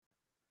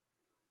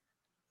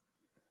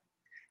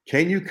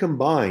Can you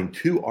combine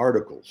two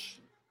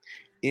articles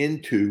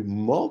into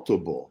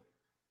multiple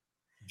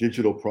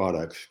digital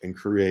products and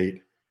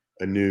create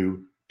a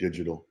new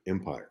digital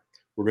empire?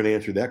 We're going to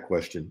answer that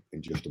question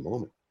in just a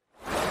moment.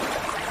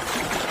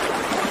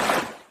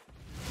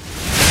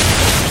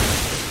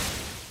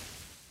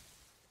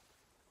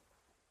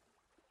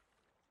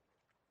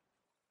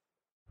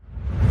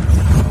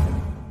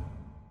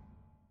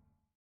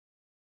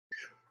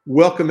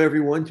 Welcome,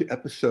 everyone, to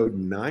episode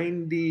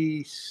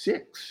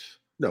 96.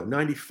 No,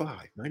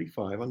 95.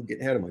 95. I'm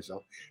getting ahead of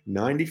myself.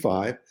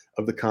 95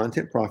 of the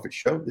Content Profit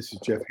Show. This is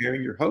Jeff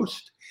Herring, your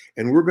host.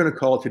 And we're going to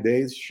call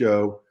today's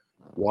show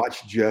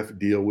Watch Jeff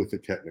Deal with the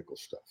Technical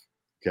Stuff.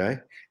 Okay.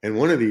 And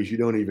one of these you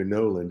don't even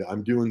know, Linda.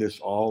 I'm doing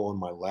this all on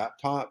my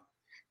laptop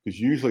because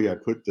usually I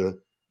put the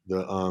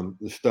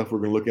stuff we're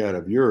going to look at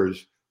of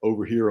yours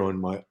over here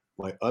on my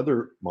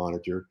other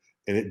monitor,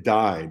 and it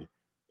died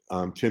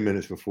 10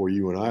 minutes before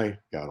you and I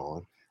got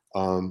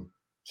on.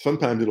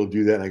 Sometimes it'll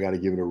do that and I got to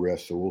give it a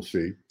rest. So we'll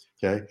see.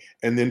 Okay.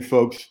 And then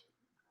folks,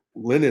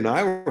 Linda and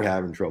I were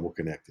having trouble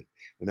connecting,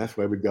 and that's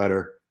why we got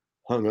her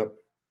hung up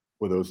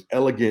with those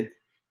elegant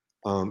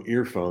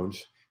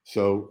earphones.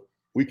 So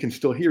we can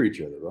still hear each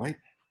other, right?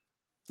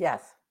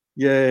 Yes.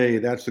 Yay.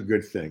 That's a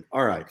good thing.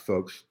 All right,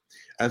 folks.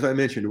 As I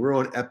mentioned, we're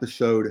on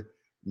episode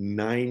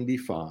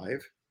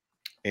 95.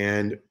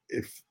 And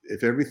if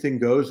everything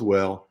goes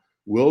well,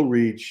 we'll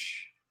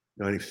reach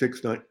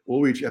 96,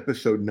 we'll reach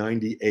episode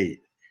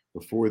 98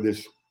 before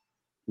this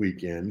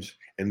week ends,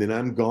 and then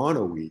I'm gone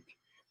a week.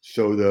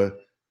 So the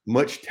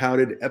much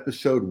touted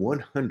episode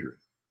 100,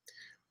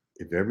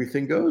 if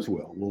everything goes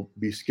well, will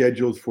be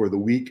scheduled for the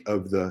week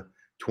of the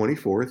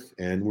 24th,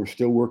 and we're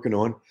still working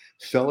on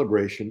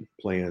celebration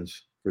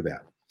plans for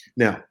that.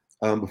 Now,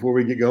 before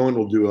we get going,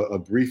 we'll do a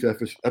brief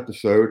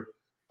episode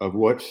of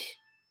what's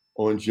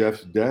on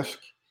Jeff's desk,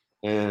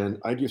 and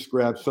I just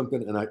grabbed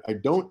something, and I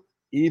don't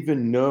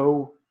even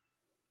know.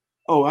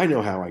 Oh, I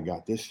know how I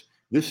got this.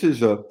 This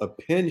is a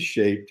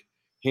pen-shaped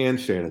hand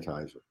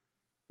sanitizer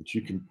that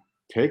you can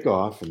take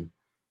off.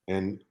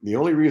 And the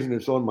only reason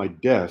it's on my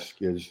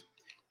desk is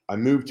I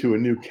moved to a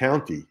new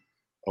county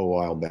a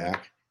while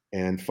back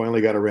and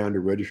finally got around to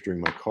registering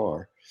my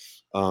car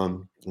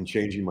and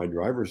changing my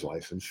driver's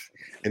license.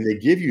 And they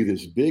give you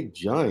this big,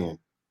 giant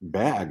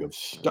bag of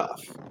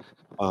stuff.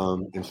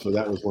 And so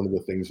that was one of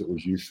the things that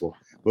was useful.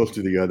 Most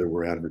of the other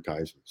were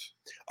advertisements.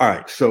 All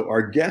right. So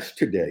our guest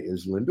today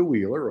is Linda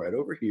Wheeler, right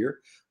over here,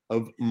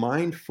 of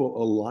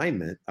Mindful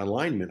Alignment. I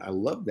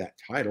love that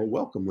title.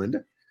 Welcome,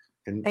 Linda.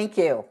 And thank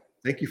you.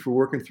 Thank you for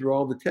working through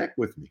all the tech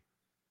with me.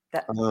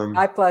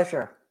 My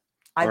pleasure.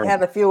 I've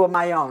had a few of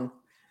my own.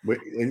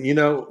 And you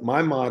know,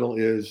 my model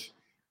is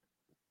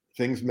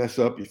things mess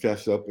up, you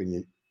fess up, and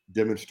you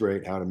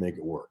demonstrate how to make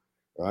it work.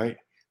 Right.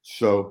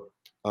 So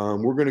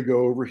we're going to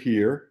go over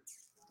here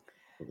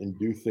and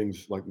do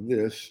things like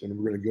this. And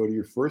we're going to go to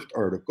your first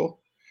article.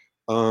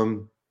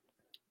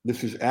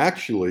 This is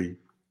actually,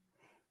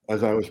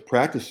 as I was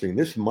practicing,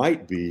 this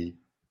might be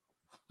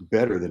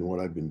better than what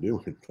I've been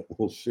doing, but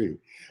we'll see.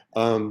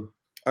 All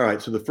right.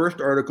 So the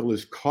first article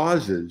is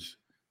Causes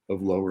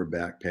of Lower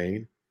Back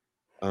Pain,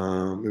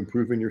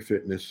 Improving Your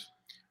Fitness.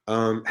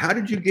 How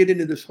did you get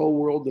into this whole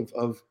world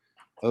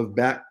of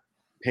back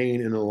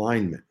pain and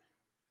alignment?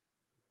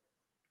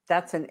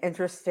 That's an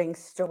interesting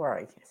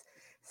story.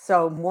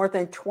 So more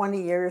than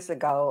 20 years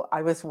ago,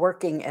 I was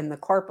working in the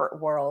corporate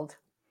world,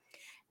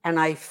 and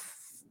I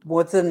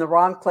was in the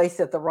wrong place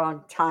at the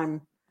wrong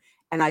time,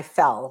 and I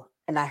fell,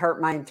 and I hurt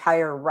my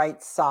entire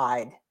right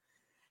side.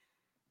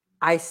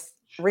 I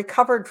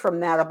recovered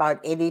from that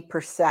about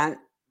 80%,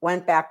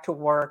 went back to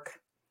work.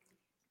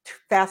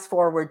 Fast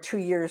forward 2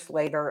 years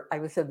later, I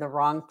was in the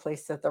wrong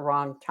place at the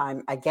wrong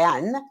time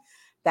again.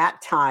 That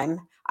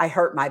time, I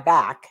hurt my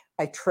back.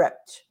 I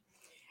tripped.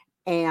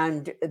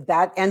 And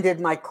that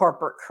ended my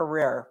corporate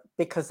career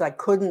because I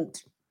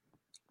couldn't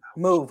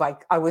move.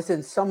 I was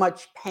in so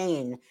much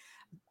pain.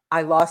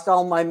 I lost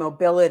all my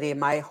mobility.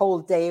 My whole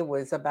day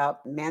was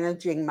about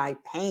managing my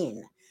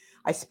pain.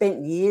 I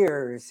spent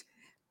years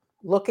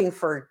looking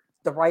for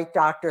the right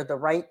doctor, the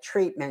right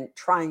treatment,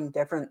 trying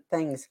different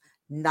things.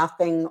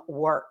 Nothing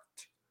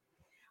worked.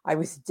 I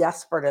was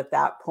desperate at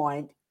that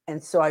point.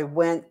 And so I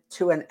went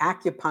to an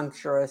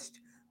acupuncturist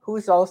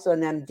who's also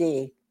an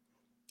MD.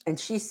 And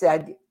she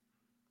said,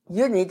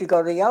 "You need to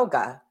go to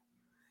yoga."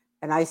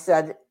 And I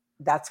said,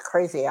 "That's a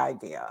crazy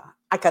idea.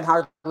 I can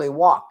hardly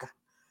walk."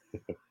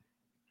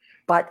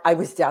 But I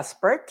was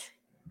desperate.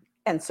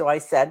 And so I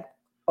said,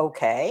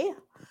 okay.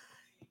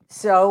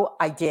 So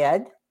I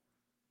did.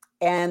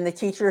 And the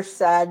teacher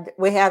said,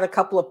 we had a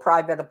couple of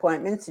private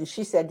appointments, and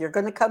she said, you're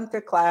going to come to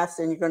class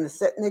and you're going to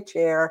sit in the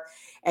chair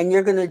and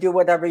you're going to do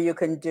whatever you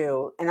can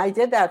do. And I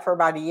did that for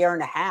about a year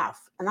and a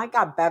half, and I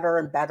got better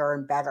and better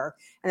and better.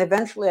 And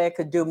eventually I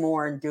could do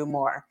more and do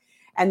more.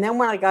 And then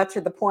when I got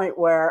to the point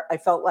where I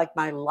felt like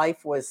my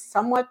life was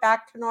somewhat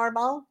back to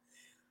normal,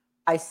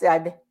 I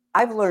said,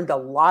 I've learned a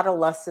lot of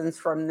lessons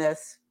from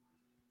this,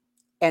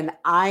 and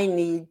I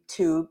need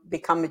to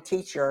become a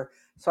teacher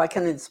so I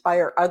can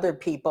inspire other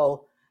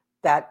people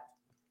that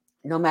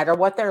no matter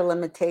what their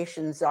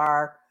limitations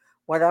are,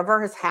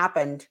 whatever has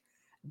happened,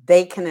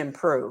 they can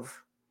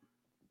improve.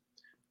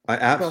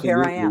 I So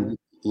here I am. absolutely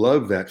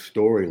love that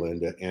story,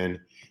 Linda. And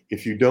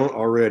if you don't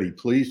already,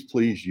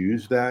 please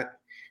use that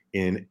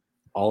in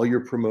all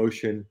your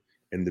promotion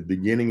and the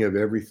beginning of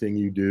everything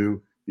you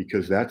do,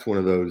 because that's one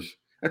of those,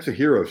 that's a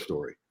hero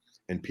story.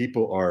 And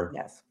people are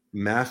Yes.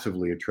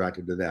 massively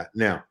attracted to that.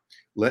 Now,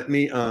 let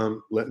me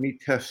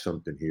test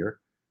something here,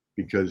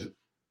 because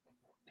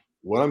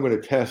what I'm going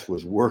to test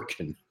was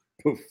working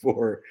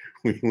before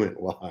we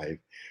went live.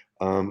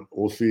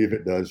 We'll see if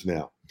it does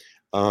now.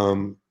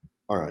 All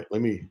right,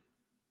 let me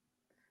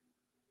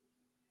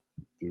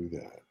do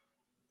that.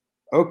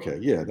 Okay,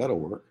 yeah, that'll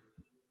work.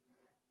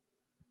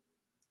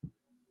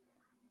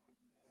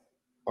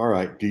 All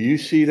right, do you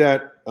see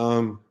that,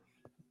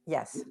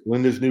 Yes.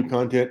 Linda's new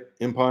content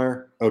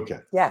empire? Okay,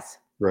 Yes.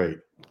 great.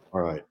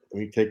 All right, let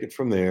me take it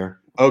from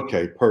there.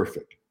 Okay,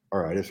 perfect.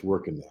 All right, it's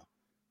working now.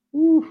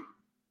 Whew,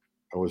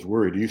 I was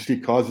worried. Do you see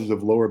causes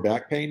of lower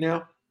back pain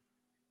now?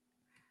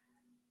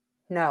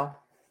 No.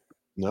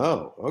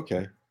 No.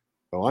 Okay.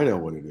 Oh, I know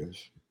what it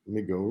is. Let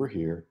me go over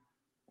here.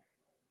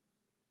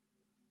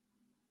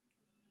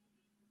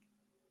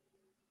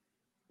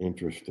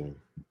 Interesting.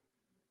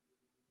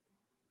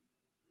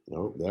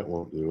 Nope, that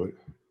won't do it.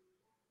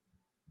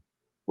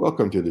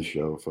 Welcome to the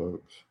show,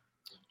 folks.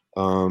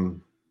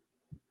 Well,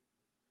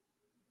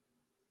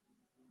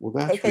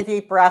 that's Take a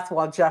deep breath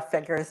while Jeff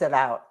figures it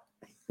out.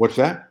 what's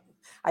that?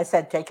 I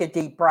said, take a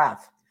deep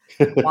breath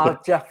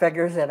while Jeff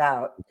figures it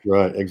out.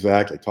 Right,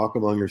 exactly. Talk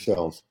among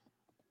yourselves.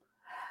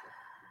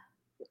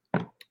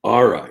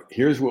 All right,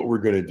 here's what we're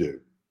going to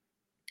do.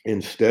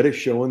 Instead of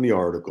showing the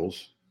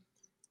articles,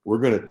 we're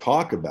going to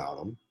talk about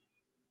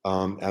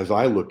them as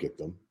I look at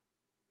them,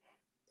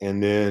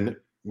 and then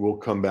we'll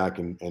come back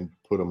and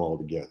put them all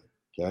together.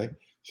 Okay.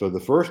 So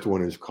the first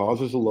one is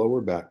causes of lower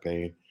back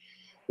pain.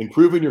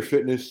 Improving your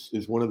fitness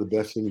is one of the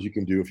best things you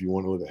can do if you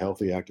want to live a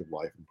healthy, active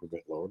life and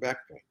prevent lower back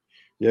pain.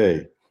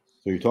 Yay.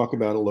 So you talk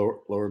about a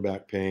lower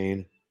back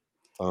pain.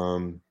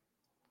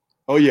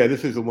 Oh, yeah,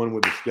 this is the one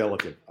with the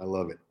skeleton. I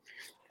love it.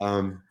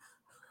 The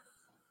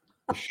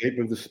shape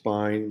of the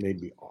spine may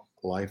be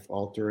life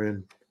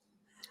altering.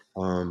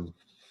 Cool.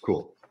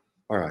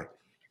 All right.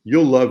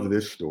 You'll love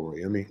this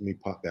story. Let me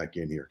pop back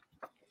in here.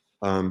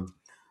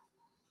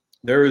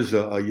 There is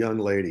a young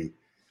lady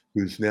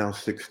who's now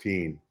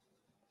 16,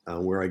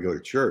 where I go to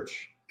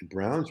church at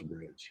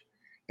Brownsbridge,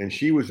 and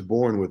she was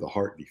born with a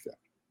heart defect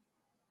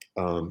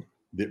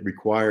that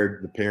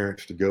required the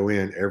parents to go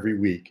in every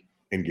week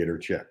and get her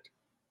checked.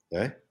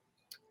 Okay.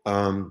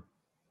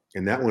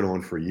 And that went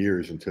on for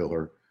years until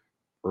her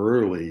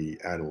early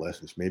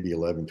adolescence, maybe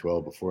 11,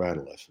 12, before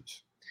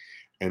adolescence.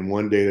 And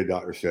one day the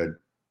doctor said,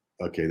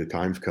 okay, the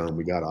time's come,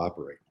 we got to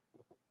operate.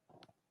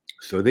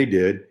 So they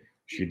did.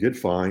 She did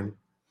fine.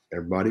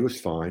 Everybody was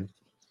fine.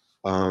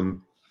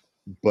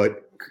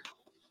 But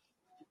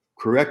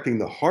correcting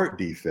the heart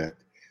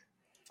defect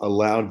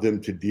allowed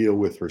them to deal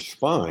with her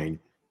spine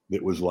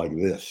that was like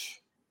this,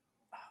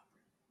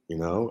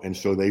 and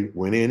so they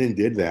went in and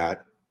did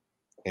that.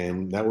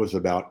 And that was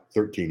about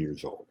 13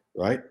 years old,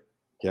 right?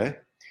 Okay.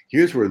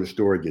 Here's where the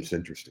story gets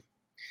interesting.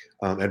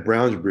 At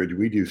Brownsbridge,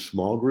 we do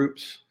small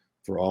groups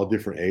for all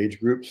different age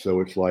groups.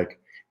 So it's like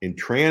in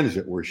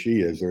transit where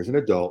she is, there's an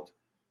adult,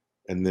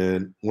 and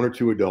then one or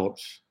two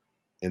adults,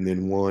 and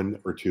then one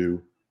or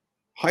two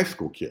high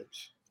school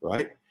kids,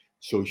 right?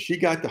 So she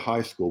got to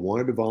high school,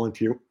 wanted to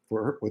volunteer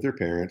with her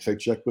parents. They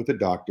checked with the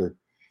doctor.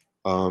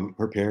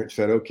 Her parents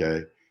said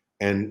okay,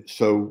 and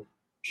so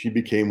she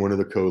became one of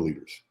the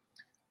co-leaders.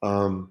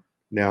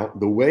 Now,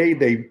 the way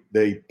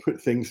they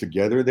put things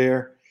together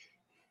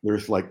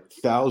there's like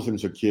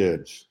thousands of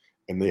kids,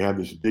 and they have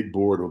this big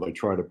board where they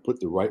try to put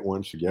the right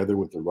ones together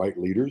with the right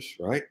leaders,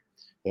 right?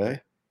 Okay.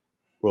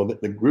 Well,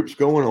 the group's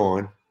going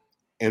on,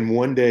 and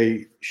one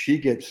day she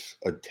gets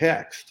a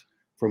text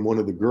from one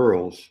of the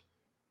girls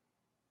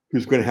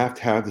who's going to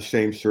have the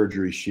same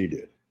surgery she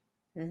did.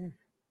 Mm-hmm.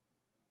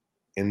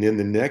 And then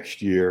the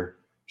next year,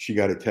 she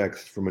got a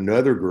text from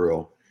another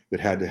girl that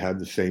had to have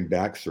the same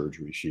back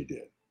surgery she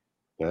did.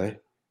 Okay.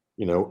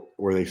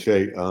 Where they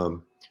say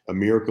a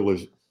miracle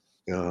is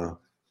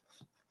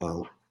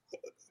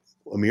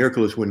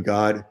when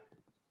God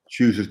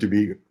chooses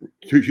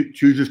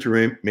to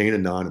remain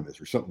anonymous,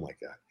 or something like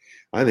that.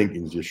 I think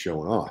he's just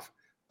showing off.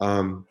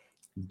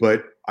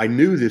 But I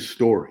knew this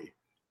story,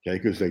 okay,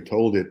 because they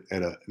told it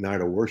at a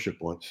night of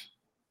worship once.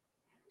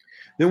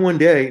 Then one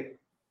day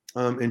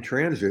in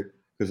transit,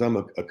 because I'm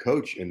a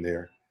coach in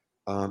there,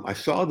 I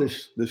saw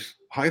this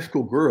high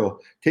school girl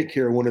take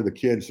care of one of the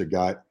kids that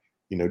got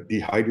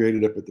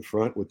dehydrated up at the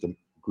front with the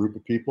group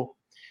of people,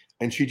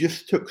 and she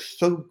just took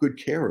so good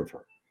care of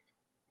her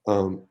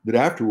that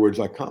afterwards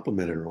I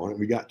complimented her on it.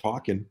 We got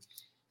talking,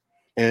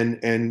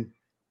 and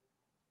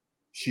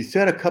she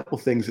said a couple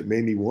things that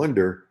made me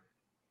wonder.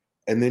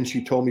 And then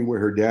she told me where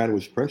her dad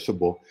was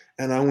principal,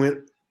 and I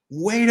went,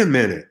 "Wait a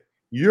minute,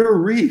 you're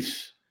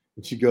Reese?"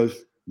 And she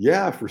goes,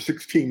 "Yeah, for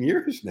 16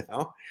 years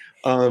now."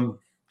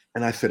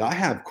 And I said, "I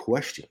have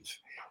questions."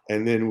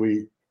 And then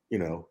we,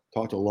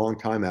 talked a long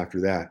time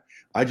after that.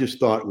 I just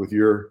thought with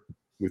your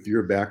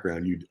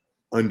background, you'd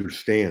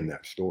understand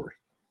that story.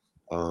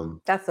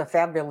 That's a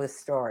fabulous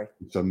story.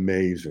 It's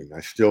amazing.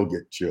 I still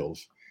get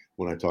chills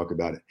when I talk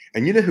about it.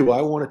 And you know who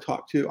I want to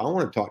talk to? I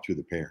want to talk to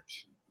the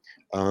parents.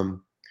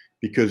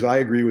 Because I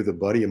agree with a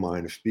buddy of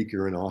mine, a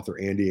speaker and author,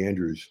 Andy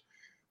Andrews,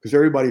 because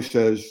everybody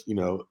says,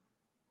 the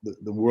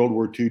World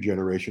War II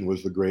generation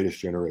was the greatest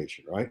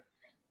generation, right?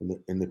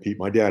 And the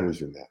people, my dad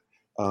was in that.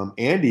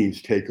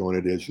 Andy's take on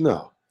it is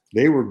no,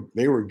 they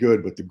were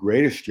good, but the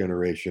greatest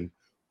generation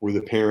were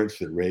the parents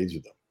that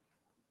raised them.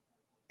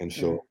 And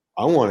so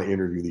I want to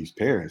interview these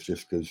parents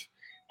just because,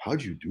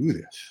 how'd you do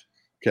this?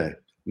 Okay,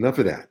 enough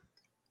of that.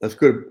 Let's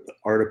go to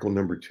article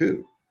number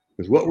 2,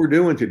 because what we're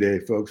doing today,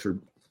 folks,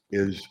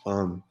 is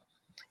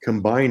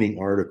combining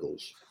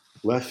articles.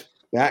 Less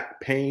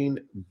back pain,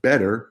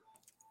 better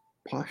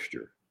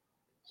posture.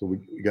 So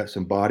we got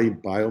some body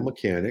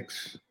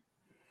biomechanics,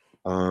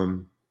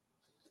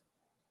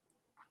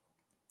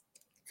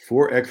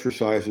 4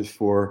 exercises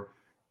for,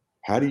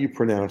 how do you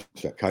pronounce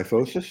that?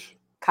 Kyphosis?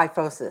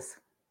 Kyphosis.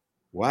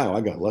 Wow,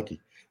 I got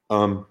lucky.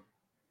 Okay,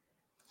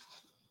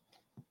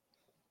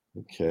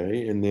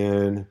 and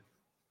then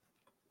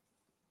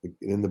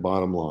the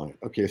bottom line.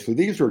 Okay, so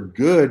these are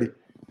good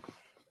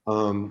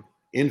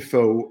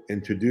info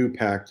and to-do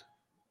packed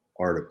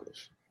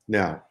articles.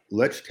 Now,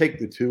 let's take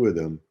the 2 of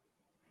them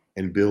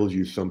and build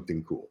you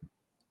something cool.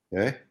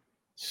 Okay,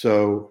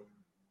 so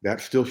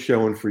that's still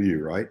showing for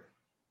you, right?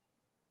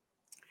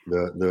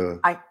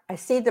 I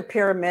see the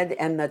pyramid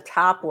and the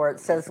top where it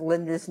says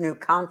Linda's new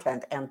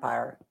content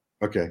empire.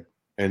 Okay,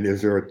 and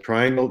is there a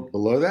triangle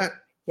below that?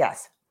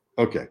 Yes.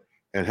 Okay,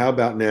 and how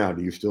about now?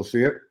 Do you still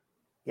see it?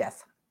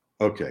 Yes.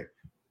 Okay,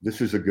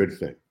 this is a good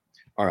thing.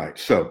 All right,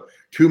 so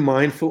 2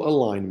 mindful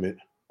alignment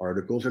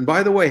articles. And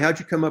by the way, how'd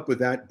you come up with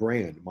that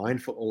brand,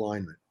 Mindful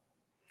Alignment?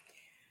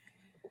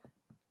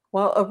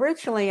 Well,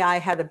 originally I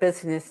had a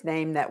business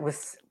name that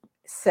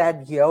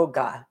said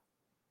yoga.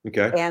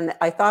 Okay. And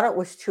I thought it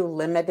was too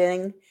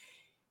limiting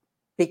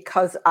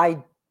because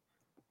I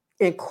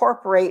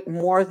incorporate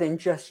more than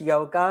just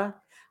yoga.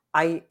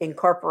 I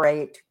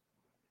incorporate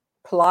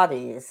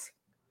Pilates,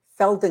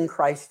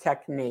 Feldenkrais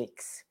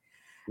techniques,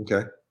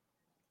 Okay.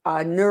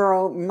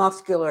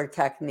 neuromuscular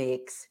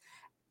techniques,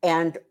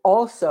 and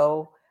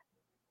also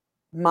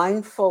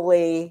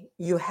mindfully,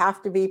 you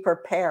have to be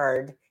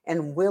prepared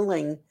and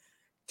willing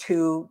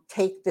to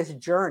take this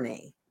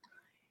journey.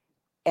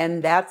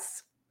 And that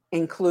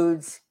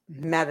includes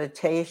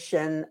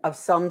meditation of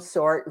some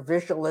sort,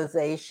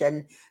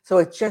 visualization. So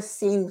it just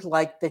seemed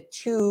like the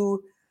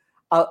 2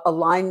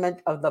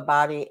 alignment of the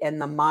body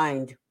and the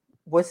mind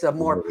was a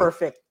more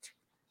perfect.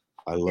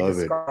 I love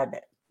it. Describe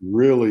it.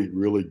 Really,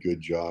 really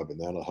good job, and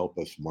that'll help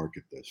us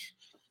market this.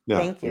 Now,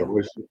 Thank you.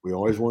 We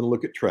always want to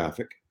look at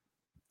traffic.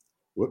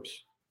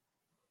 Whoops.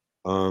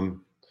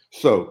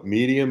 So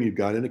Medium, you've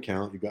got an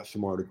account, you've got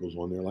some articles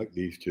on there like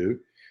these 2.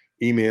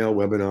 Email,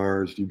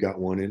 webinars, you've got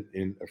one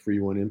in a free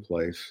one in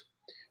place.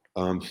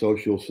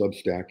 Social,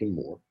 Substack, and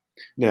more.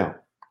 Now,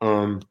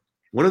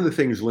 one of the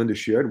things Linda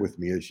shared with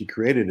me is she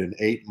created an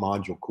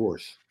 8-module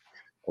course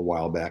a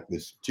while back.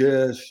 This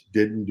just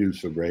didn't do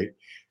so great.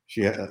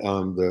 She had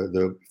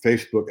the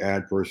Facebook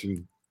ad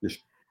person just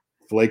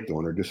flaked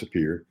on her,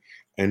 disappeared,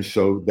 and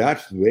so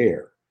that's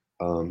there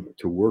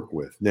to work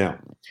with. Now,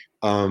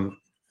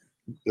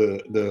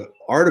 the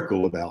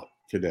article about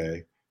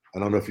today, I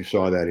don't know if you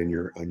saw that on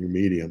your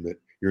Medium, that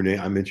your name,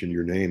 I mentioned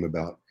your name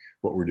about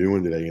what we're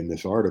doing today in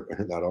this article.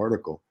 That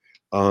article,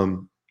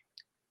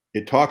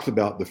 it talks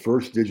about the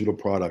first digital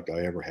product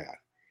I ever had,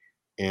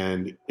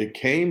 and it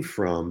came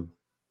from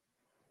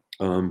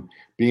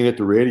being at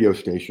the radio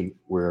station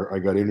where I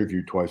got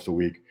interviewed twice a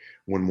week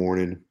one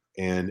morning,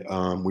 and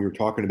we were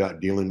talking about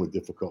dealing with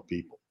difficult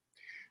people.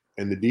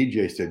 And the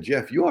DJ said,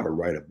 "Jeff, you ought to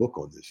write a book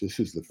on this. This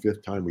is the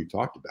 5th time we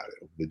talked about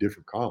it, the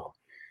different column."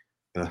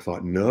 And I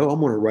thought, no, I'm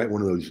going to write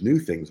one of those new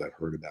things I've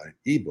heard about, an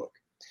ebook.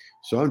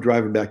 So I'm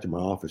driving back to my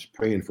office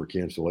praying for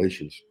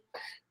cancellations.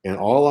 And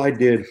all I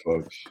did,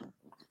 folks,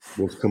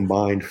 was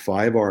combined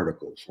 5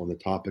 articles on the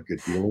topic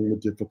of dealing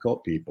with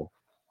difficult people.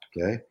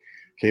 Okay.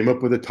 Came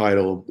up with a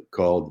title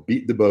called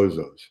Beat the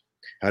Bozos,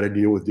 How to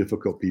Deal with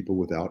Difficult People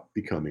Without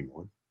Becoming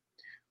One.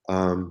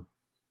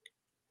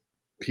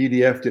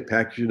 PDF'd it,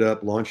 packaged it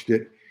up, launched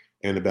it,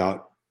 and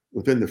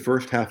within the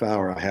first half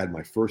hour, I had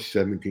my first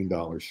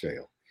 $17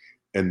 sale,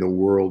 and the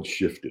world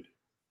shifted.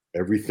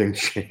 Everything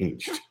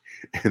changed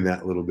in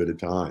that little bit of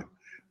time.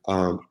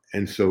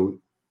 And so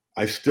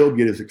I still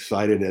get as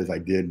excited as I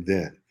did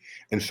then.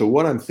 And so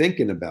what I'm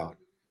thinking about,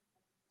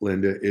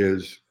 Linda,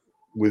 is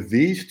with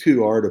these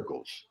 2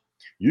 articles,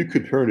 you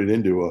could turn it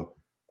into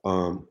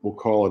we'll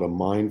call it a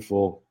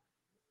mindful.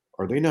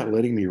 Are they not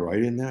letting me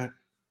write in that?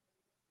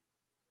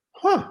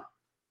 Huh.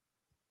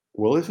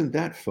 Well, isn't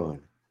that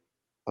fun?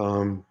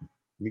 Let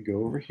me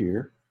go over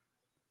here.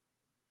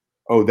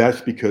 Oh,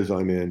 that's because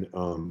I'm in.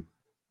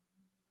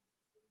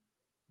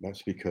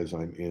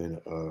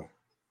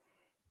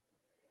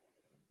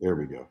 There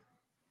we go.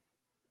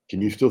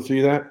 Can you still see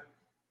that?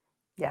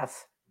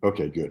 Yes.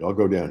 Okay, good. I'll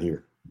go down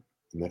here,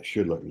 and that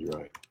should let me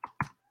write.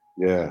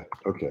 Yeah,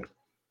 okay.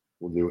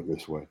 We'll do it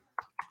this way.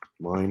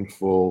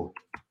 Mindful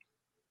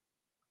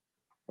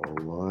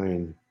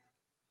alignment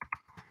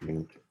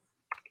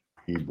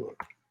ebook.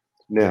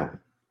 Now,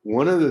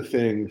 one of the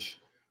things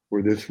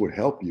where this would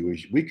help you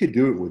is we could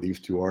do it with these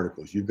two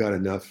articles. You've got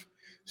enough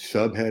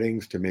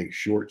subheadings to make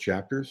short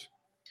chapters.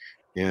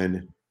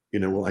 And,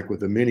 like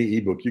with a mini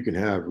ebook, you can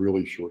have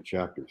really short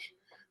chapters.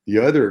 The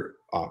other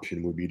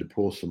option would be to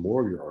pull some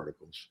more of your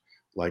articles.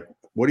 Like,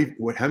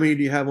 how many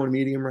do you have on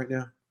Medium right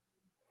now?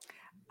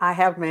 I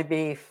have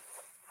maybe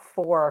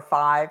 4 or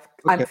 5. Okay.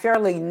 I'm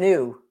fairly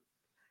new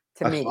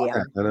to I saw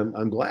that, Medium. and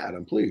I'm glad.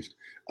 I'm pleased.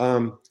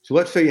 So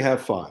let's say you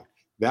have 5.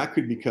 That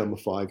could become a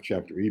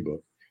 5-chapter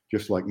ebook,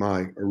 just like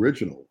my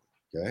original.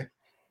 Okay,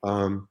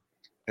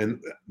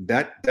 and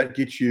that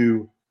gets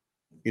you,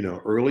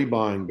 early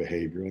buying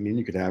behavior. I mean,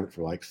 you could have it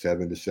for like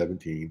 7 to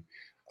 17,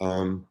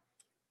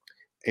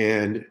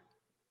 and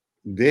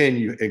then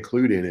you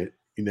include in it.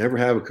 You never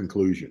have a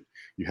conclusion.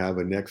 You have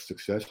a next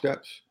success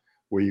steps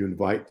where you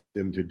invite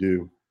them to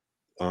do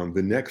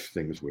the next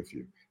things with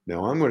you.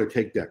 Now, I'm going to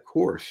take that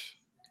course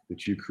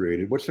that you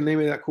created. What's the name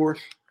of that course?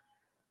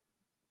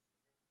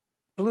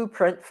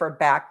 Blueprint for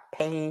Back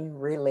Pain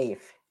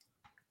Relief.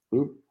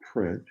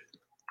 Blueprint.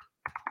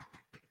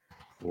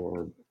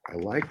 I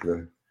like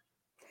the.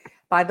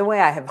 By the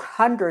way, I have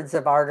hundreds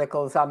of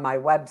articles on my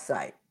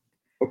website.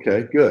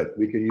 Okay, good.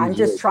 We can use. I'm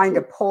just trying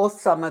to pull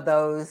some of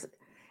those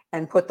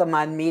and put them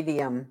on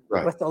Medium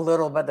with a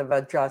little bit of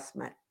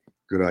adjustment.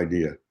 Good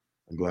idea.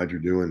 I'm glad you're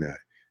doing that.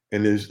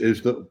 And is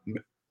the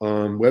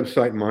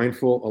website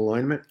Mindful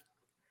Alignment?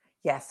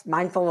 Yes,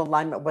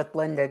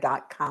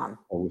 mindfulalignmentwithlinda.com.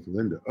 Oh, with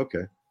Linda.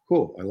 Okay,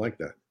 cool. I like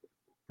that.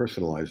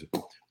 Personalize it.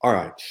 All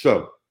right.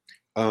 So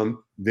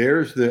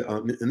there's the,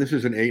 and this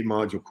is an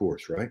 8-module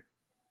course, right?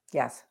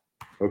 Yes.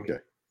 Okay.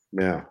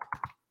 Now,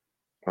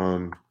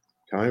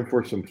 time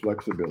for some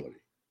flexibility.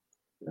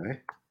 Okay.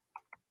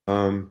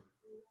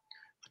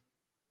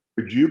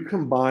 Could you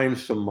combine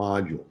some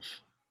modules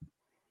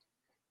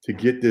to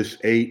get this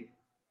 8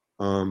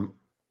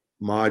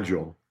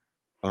 module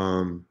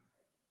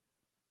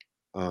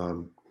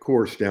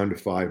course down to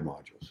 5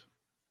 modules?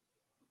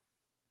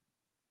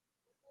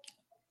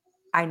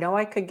 I know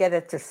I could get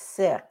it to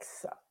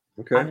 6.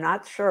 Okay. I'm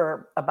not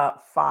sure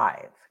about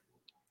 5.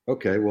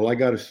 Okay. Well, I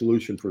got a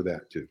solution for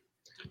that too.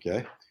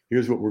 Okay.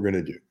 Here's what we're going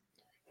to do.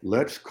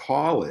 Let's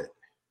call it,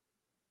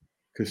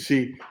 because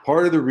see,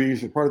 part of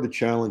the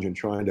challenge in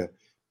trying to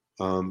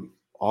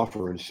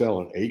offer and sell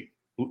an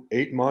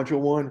 8 module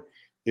one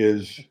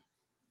is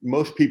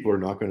most people are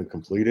not going to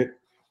complete it.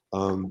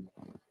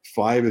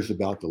 5 is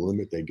about the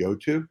limit they go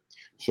to.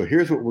 So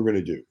here's what we're going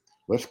to do.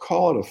 Let's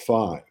call it a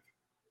 5.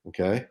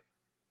 Okay.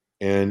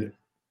 And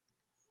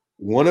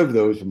one of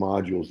those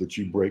modules that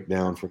you break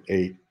down from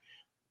 8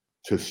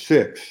 to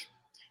 6,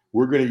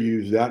 we're going to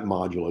use that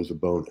module as a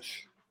bonus.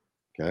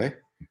 Okay.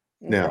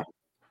 Now,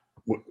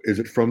 is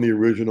it from the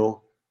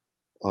original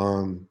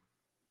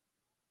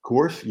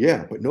course?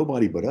 Yeah, but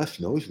nobody but us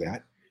knows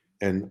that,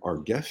 and our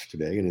guests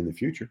today and in the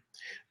future.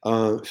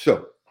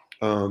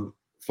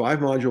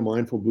 5-module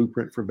mindful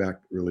blueprint for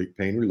back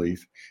pain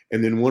relief,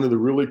 and then one of the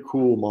really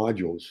cool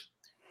modules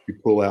you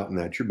pull out, and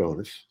that's your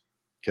bonus.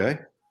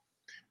 Okay.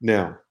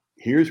 Now,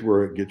 here's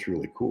where it gets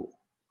really cool.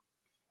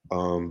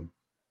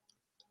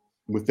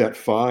 With that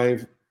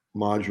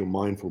 5-module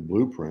mindful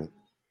blueprint,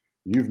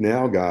 you've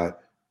now got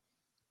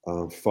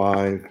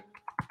 5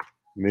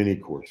 mini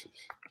courses.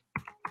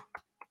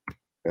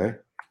 Okay.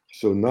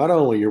 So not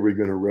only are we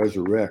going to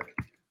resurrect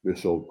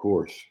this old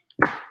course,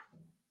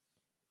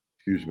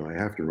 excuse me, I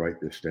have to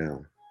write this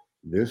down.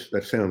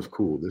 That sounds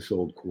cool. This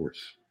old course.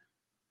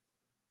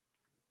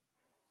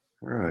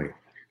 All right.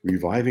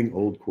 Reviving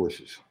old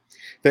courses.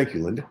 Thank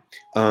you, Linda.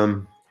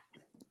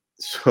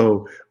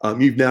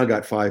 You've now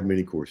got 5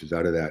 mini courses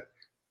out of that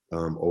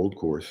old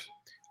course.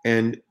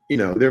 And,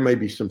 there may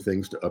be some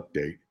things to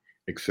update,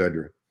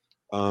 etc.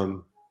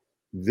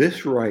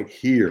 This right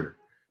here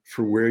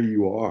for where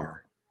you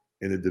are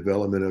in the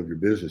development of your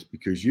business,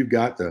 because you've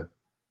got the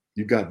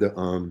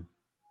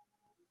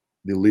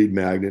lead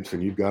magnets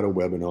and you've got a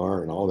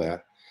webinar and all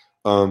that.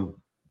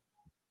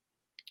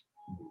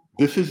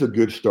 This is a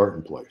good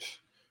starting place,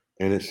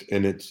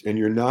 and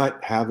you're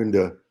not having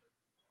to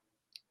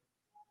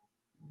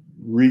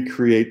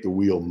recreate the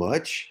wheel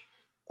much.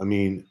 I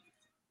mean,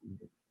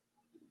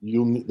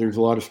 there's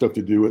a lot of stuff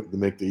to do to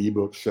make the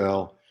ebook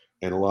sell,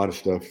 and a lot of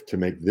stuff to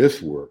make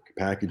this work,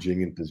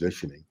 packaging and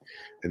positioning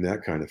and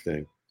that kind of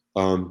thing.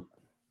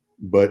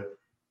 But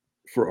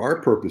for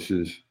our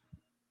purposes,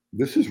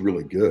 this is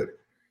really good,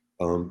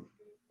 and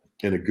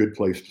a good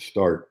place to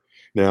start.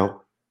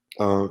 Now,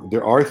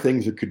 there are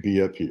things that could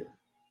be up here,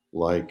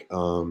 like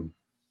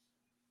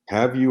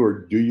have you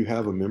or do you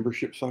have a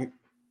membership site?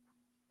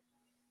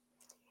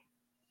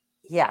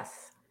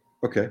 Yes.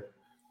 Okay.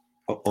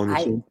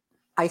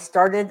 I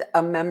started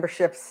a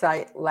membership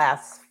site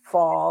last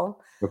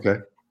fall. Okay.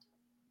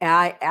 And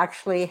I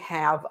actually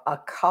have a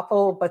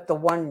couple, but the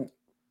one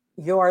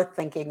you're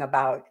thinking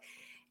about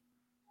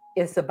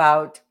is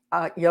about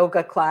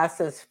yoga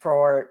classes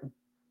for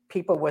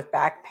people with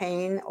back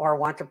pain or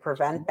want to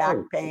prevent back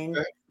Oh, pain.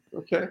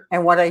 okay.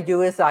 And what I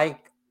do is I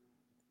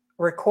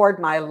record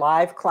my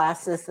live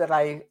classes that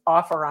I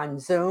offer on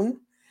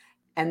Zoom,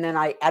 and then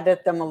I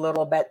edit them a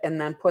little bit and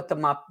then put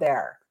them up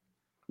there.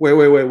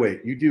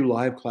 Wait. You do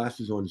live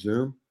classes on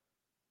Zoom?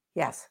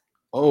 Yes.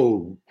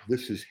 Oh,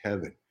 this is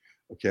heaven.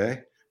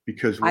 Okay.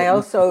 Because I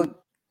also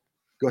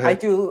go I ahead.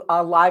 do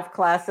live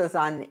classes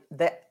on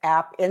the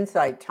app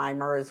Insight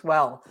Timer as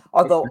well,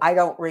 although I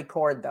don't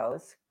record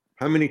those.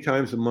 How many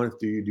times a month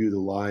do you do the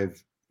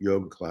live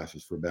yoga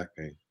classes for back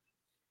pain?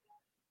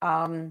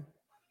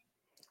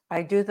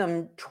 I do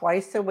them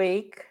twice a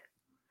week.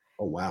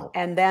 Oh, wow.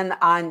 And then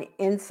on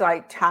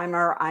Insight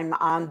Timer, I'm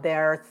on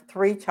there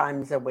 3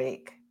 times a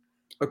week.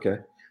 Okay.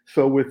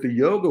 So with the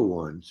yoga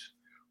ones,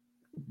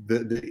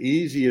 the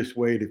easiest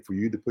way for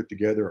you to put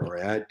together or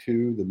add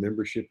to the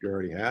membership you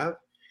already have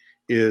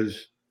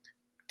is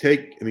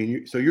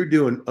so you're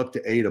doing up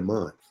to 8 a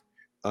month.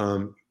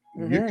 You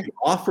can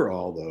offer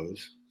all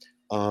those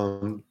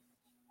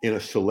in a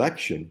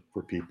selection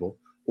for people,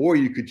 or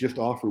you could just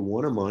offer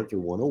one a month or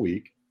one a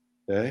week,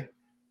 okay,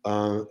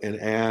 and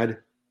add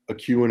a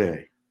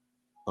Q&A,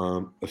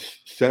 a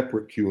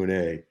separate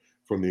Q&A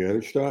from the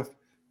other stuff.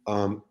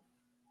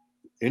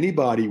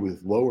 Anybody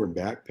with lower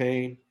back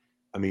pain,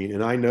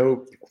 and I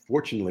know,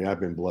 fortunately,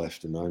 I've been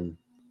blessed, and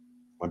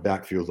my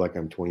back feels like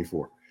I'm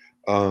 24.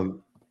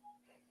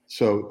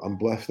 So I'm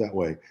blessed that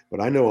way.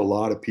 But I know a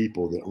lot of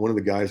people that one of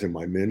the guys in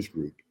my men's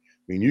group,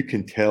 you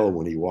can tell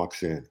when he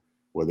walks in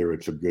whether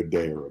it's a good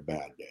day or a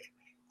bad day.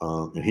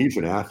 And he's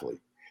an athlete.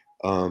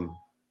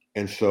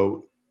 And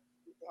so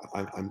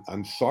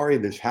I'm sorry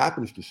this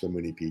happens to so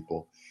many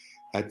people.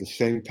 At the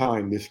same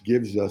time, this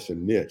gives us a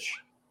niche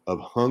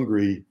of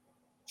hungry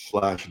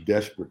 /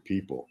 desperate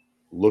people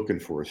looking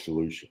for a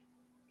solution.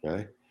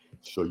 Okay.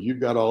 So you've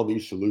got all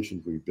these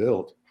solutions we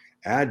built.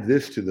 Add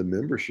this to the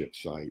membership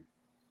site.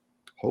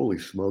 Holy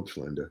smokes,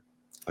 Linda.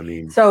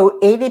 So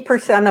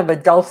 80% of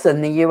adults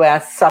in the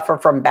US suffer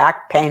from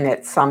back pain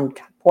at some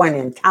point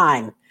in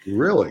time.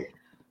 Really?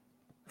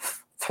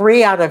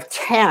 3 out of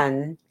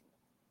 10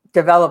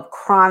 develop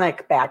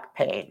chronic back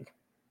pain.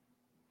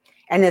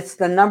 And it's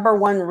the number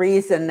one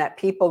reason that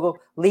people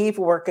leave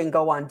work and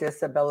go on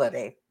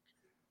disability.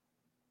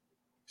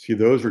 See,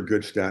 those are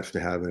good stats to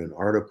have in an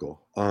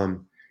article.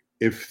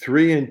 If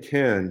 3 in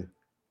 10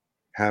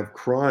 have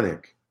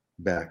chronic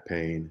back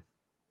pain,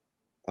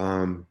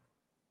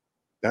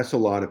 that's a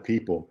lot of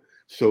people.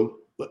 So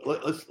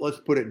let's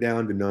put it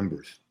down to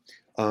numbers.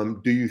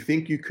 Do you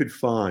think you could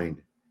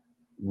find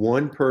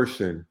one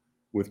person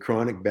with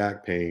chronic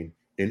back pain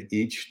in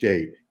each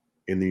state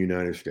in the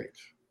United States?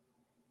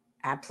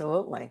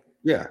 Absolutely.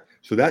 Yeah.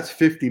 So that's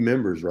 50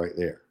 members right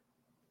there.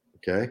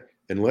 Okay.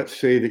 And let's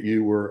say that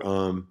you were,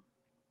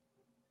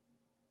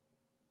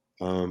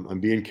 I'm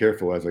being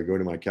careful as I go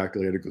to my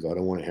calculator because I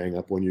don't want to hang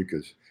up on you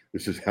because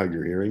this is how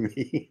you're hearing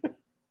me.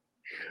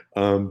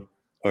 All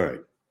right.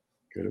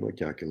 Go to my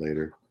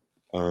calculator.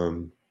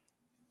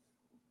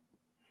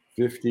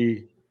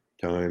 50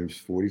 times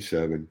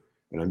 47,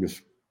 and I'm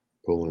just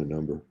pulling a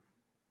number.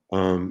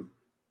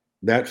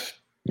 That's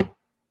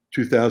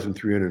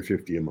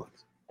 2,350 a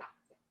month.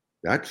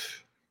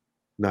 That's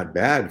not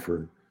bad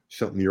for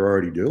something you're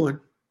already doing,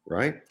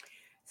 right?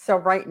 So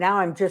right now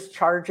I'm just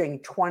charging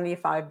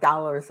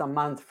 $25 a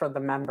month for the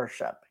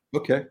membership.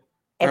 Okay.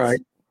 All right.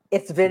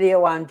 It's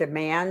video on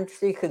demand,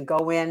 so you can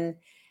go in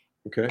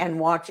Okay. and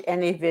watch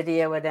any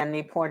video at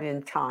any point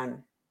in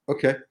time.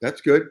 Okay,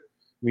 that's good.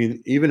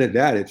 Even at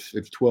that, it's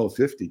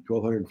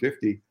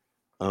 $1,250,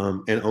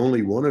 and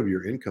only one of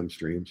your income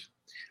streams.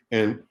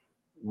 And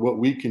what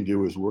we can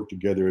do is work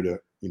together to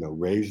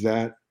raise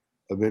that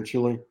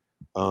eventually.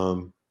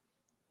 Who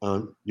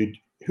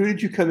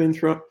did you come in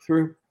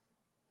through?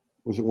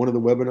 Was it one of the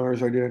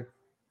webinars I did?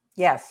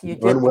 Yes, you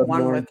did the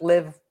one with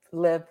Liv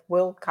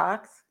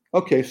Wilcox.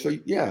 Okay, so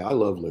yeah, I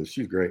love Liz.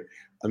 She's great.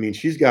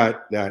 She's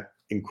got that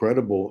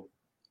incredible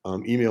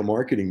email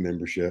marketing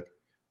membership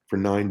for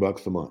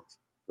 $9 a month,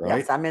 right?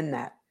 Yes, I'm in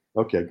that.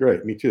 Okay,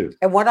 great. Me too.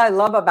 And what I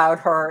love about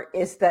her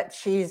is that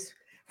she's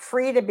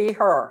free to be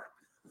her.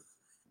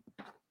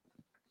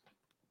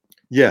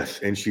 Yes,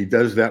 and she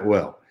does that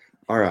well.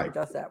 All right. She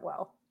does that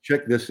well.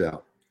 Check this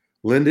out.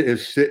 Linda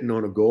is sitting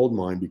on a gold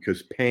mine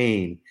because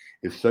pain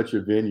is such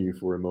a venue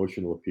for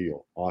emotional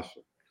appeal.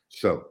 Awesome.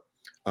 So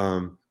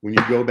when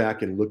you go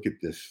back and look at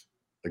this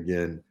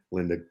again,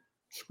 Linda,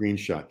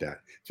 screenshot that.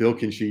 Phil,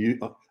 can she use,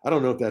 I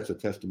don't know if that's a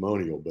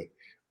testimonial, but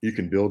you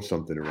can build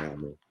something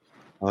around it.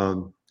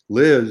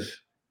 Liz,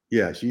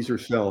 yeah, she's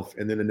herself.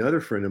 And then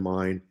another friend of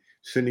mine,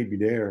 Cindy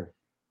Bidair,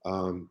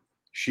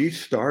 she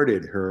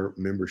started her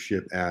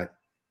membership at,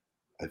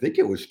 I think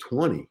it was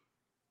 20.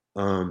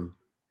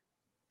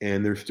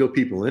 And there's still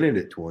people in it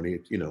at 20.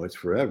 It's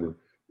forever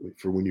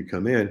for when you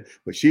come in.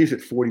 But she's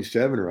at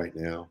 47 right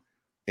now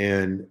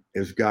and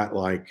has got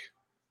like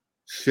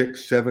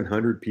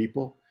 600-700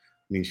 people.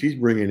 She's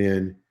bringing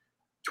in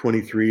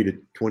 23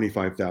 to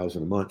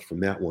 25,000 a month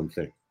from that one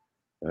thing.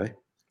 Right?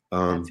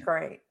 That's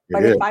great.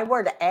 But if I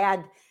were to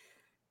add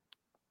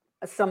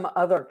some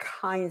other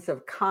kinds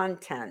of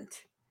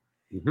content,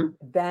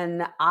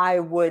 then I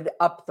would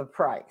up the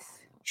price.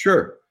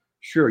 Sure.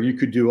 You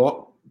could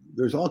do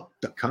there's all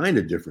kind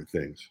of different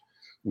things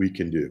we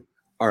can do.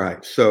 All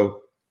right.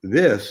 So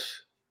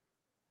this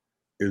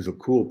is a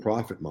cool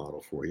profit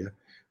model for you.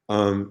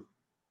 And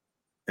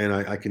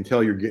I can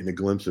tell you're getting a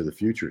glimpse of the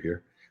future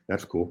here.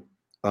 That's cool.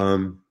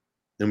 And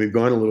we've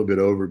gone a little bit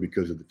over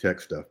because of the tech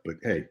stuff, but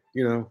hey,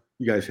 you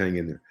guys hang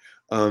in there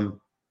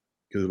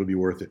because it'll be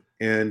worth it.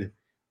 And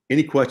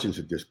any questions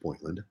at this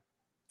point, Linda?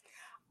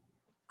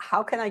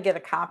 How can I get a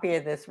copy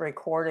of this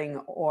recording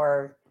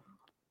or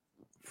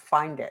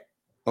find it?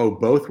 Oh,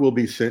 both will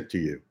be sent to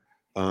you.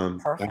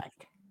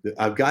 Perfect.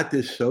 I've got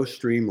this so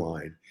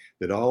streamlined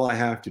that all I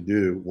have to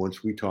do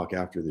once we talk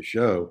after the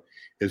show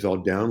is I'll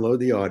download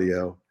the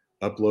audio,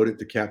 upload it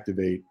to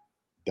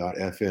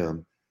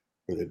captivate.fm,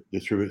 that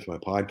distributes my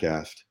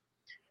podcast,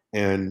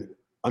 and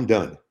I'm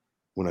done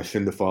when I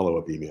send the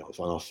follow-up emails.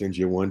 And I'll send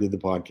you one to the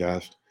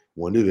podcast,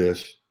 one to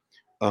this.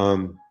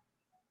 And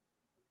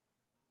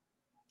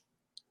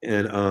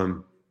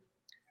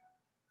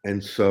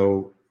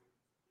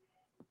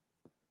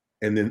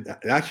then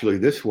actually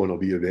this one will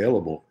be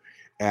available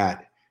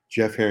at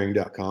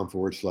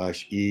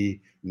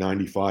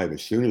jeffherring.com/E95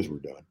 as soon as we're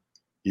done,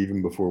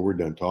 even before we're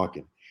done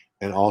talking.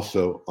 And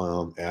also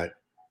at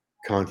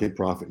Content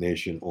Profit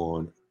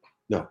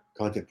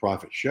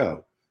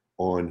Show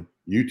on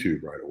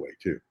YouTube right away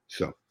too.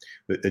 So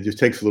it just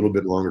takes a little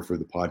bit longer for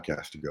the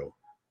podcast to go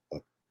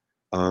up.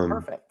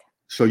 Perfect.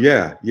 So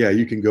yeah,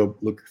 you can go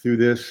look through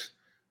this,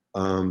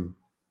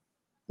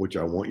 which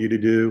I want you to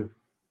do.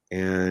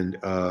 And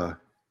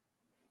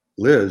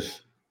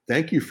Liz,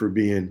 thank you for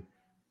being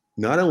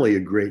not only a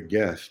great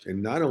guest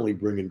and not only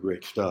bringing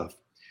great stuff,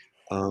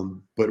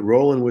 but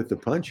rolling with the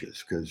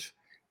punches, because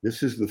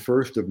this is the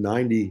first of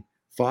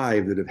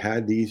 95 that have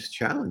had these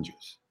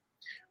challenges.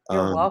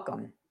 You're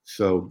welcome.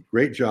 So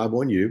great job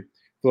on you.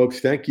 Folks,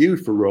 thank you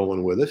for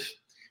rolling with us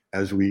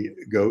as we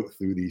go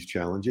through these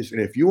challenges.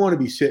 And if you want to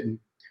be sitting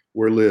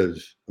where Linda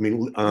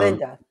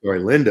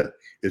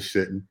is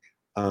sitting,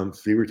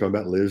 see, we're talking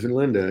about Liz and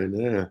Linda,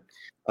 and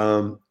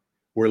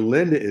where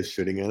Linda is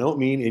sitting, I don't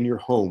mean in your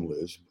home,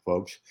 Liz,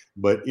 folks,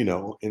 but in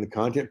the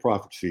Content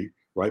Profit seat,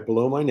 right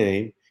below my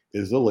name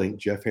is the link,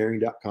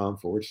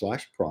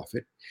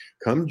 jeffherring.com/profit.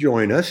 Come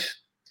join us.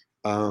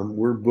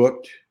 We're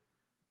booked.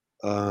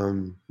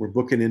 We're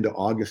booking into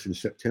August and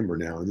September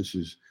now, and this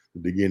is the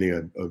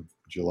beginning of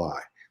July.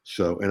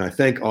 So, and I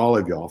thank all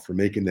of y'all for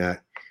making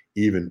that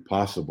even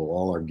possible,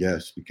 all our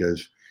guests,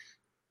 because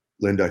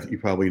Linda, you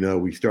probably know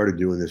we started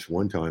doing this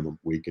one time a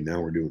week, and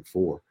now we're doing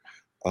 4.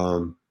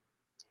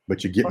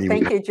 But you get me.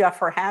 Thank you, Jeff,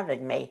 for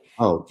having me.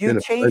 Oh, you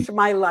changed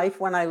my life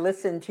when I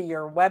listened to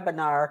your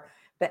webinar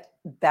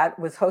that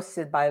was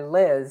hosted by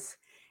Liz,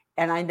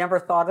 and I never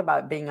thought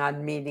about being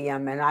on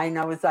Medium. And I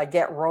know as I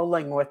get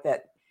rolling with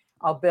it,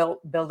 I'll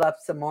build up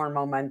some more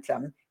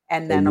momentum.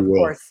 And then, of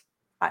course,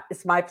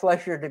 it's my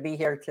pleasure to be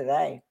here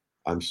today.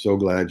 I'm so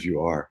glad you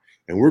are.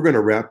 And we're going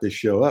to wrap this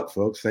show up,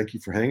 folks. Thank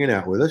you for hanging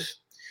out with us.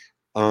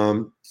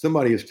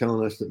 Somebody is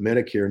telling us that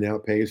Medicare now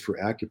pays for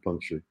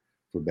acupuncture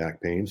for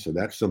back pain, so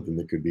that's something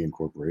that could be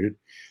incorporated.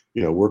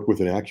 Work with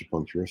an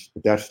acupuncturist,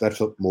 but that's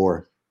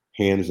more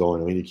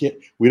hands-on. I mean,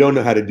 we don't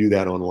know how to do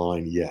that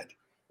online yet,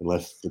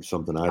 unless it's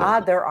something I don't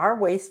know. There are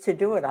ways to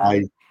do it.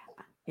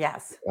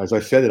 Yes. As I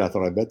said it, I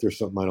thought, I bet there's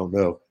something I don't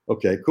know.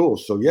 Okay, cool.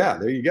 So yeah,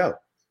 there you go.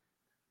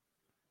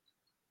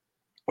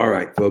 All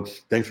right,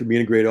 folks. Thanks for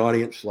being a great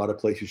audience. A lot of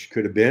places you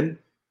could have been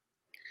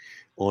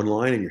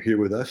online, and you're here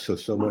with us,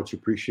 so much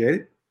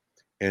appreciated.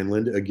 And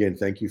Linda, again,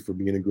 thank you for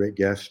being a great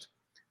guest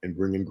and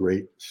bringing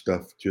great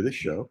stuff to the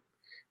show.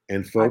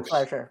 And folks, my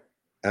pleasure.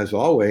 As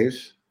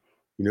always,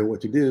 you know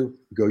what to do.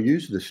 Go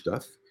use this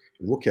stuff,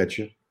 and we'll catch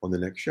you on the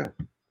next show.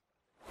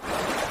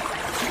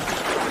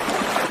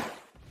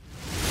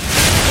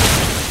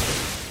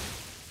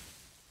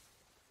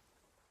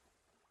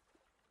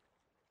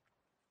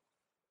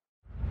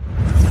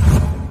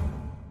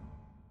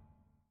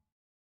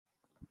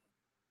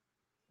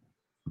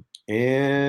 And